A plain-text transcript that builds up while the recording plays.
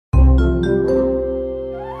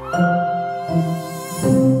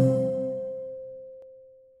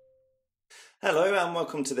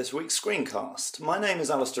welcome to this week's screencast. My name is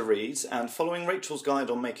Alistair Reed, and following Rachel's guide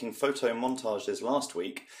on making photo montages last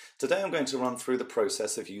week, today I'm going to run through the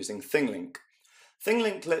process of using ThingLink.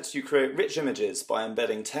 ThingLink lets you create rich images by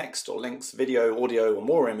embedding text or links, video, audio or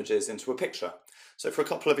more images into a picture. So for a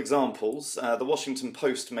couple of examples, the Washington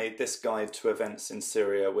Post made this guide to events in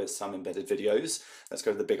Syria with some embedded videos. Let's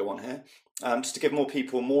go to the bigger one here, just to give more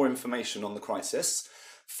people more information on the crisis.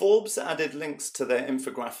 Forbes added links to their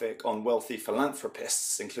infographic on wealthy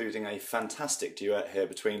philanthropists, including a fantastic duet here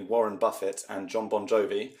between Warren Buffett and John Bon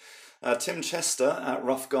Jovi. Tim Chester at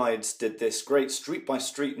Rough Guides did this great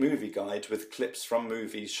street-by-street movie guide with clips from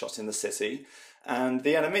movies shot in the city. And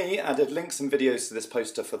The Enemy added links and videos to this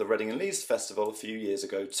poster for the Reading and Leeds Festival a few years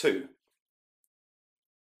ago too.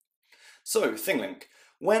 So, ThingLink.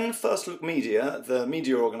 When First Look Media, the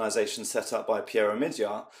media organisation set up by Piero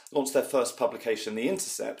Midyar, launched their first publication, The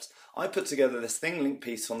Intercept, I put together this ThingLink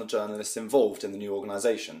piece on the journalists involved in the new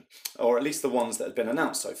organisation, or at least the ones that had been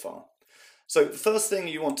announced so far. So the first thing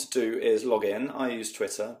you want to do is log in. I use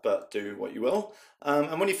Twitter, but do what you will.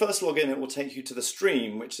 And when you first log in, it will take you to the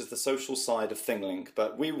stream, which is the social side of ThingLink,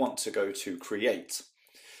 but we want to go to Create.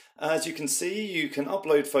 As you can see, you can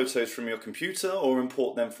upload photos from your computer or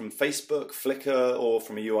import them from Facebook, Flickr or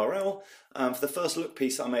from a URL. For the first look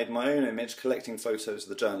piece, I made my own image collecting photos of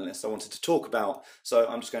the journalists I wanted to talk about, so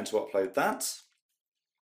I'm just going to upload that.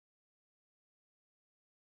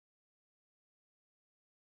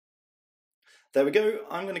 There we go,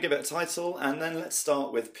 I'm going to give it a title and then let's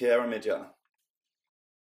start with Piero Midyar.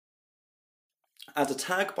 Add a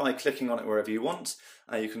tag by clicking on it wherever you want.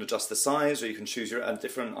 You can adjust the size or you can choose a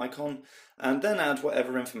different icon and then add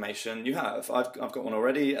whatever information you have. I've got one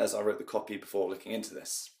already as I wrote the copy before looking into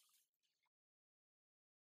this.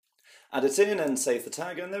 Add it in and save the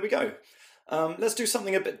tag and there we go. Let's do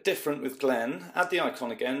something a bit different with Glenn. Add the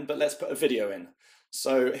icon again, but let's put a video in.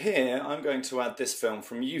 So here I'm going to add this film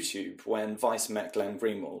from YouTube when Vice met Glenn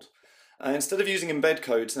Greenwald. Instead of using embed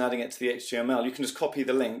codes and adding it to the HTML, you can just copy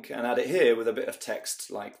the link and add it here with a bit of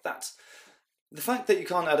text like that. The fact that you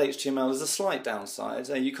can't add HTML is a slight downside.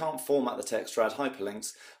 You can't format the text or add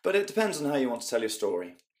hyperlinks, but it depends on how you want to tell your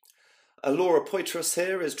story. Laura Poitras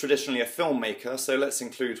here is traditionally a filmmaker, so let's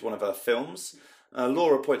include one of her films.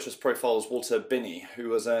 Laura Poitras profiles Walter Binney, who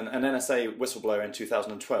was an NSA whistleblower in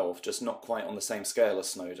 2012, just not quite on the same scale as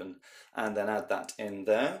Snowden, and then add that in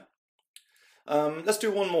there. Let's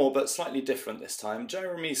do one more, but slightly different this time.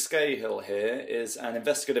 Jeremy Scahill here is an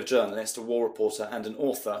investigative journalist, a war reporter and an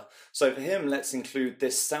author. So for him, let's include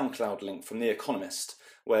this SoundCloud link from The Economist,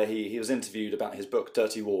 where he was interviewed about his book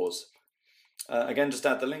Dirty Wars. Again, just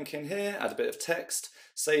add the link in here, add a bit of text,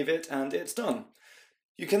 save it, and it's done.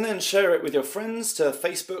 You can then share it with your friends to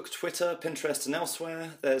Facebook, Twitter, Pinterest and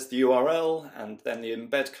elsewhere. There's the URL and then the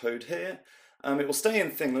embed code here. It will stay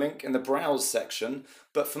in ThingLink in the Browse section,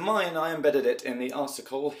 but for mine I embedded it in the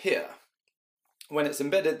article here. When it's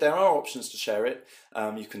embedded, there are options to share it.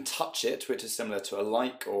 You can touch it, which is similar to a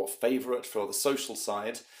like or favourite for the social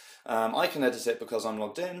side. I can edit it because I'm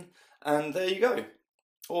logged in, and there you go.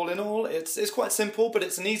 All in all, it's quite simple, but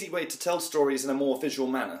it's an easy way to tell stories in a more visual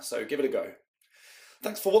manner, so give it a go.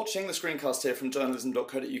 Thanks for watching the screencast here from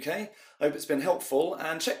Journalism.co.uk. I hope it's been helpful,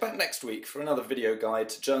 and check back next week for another video guide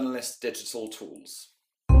to journalist digital tools.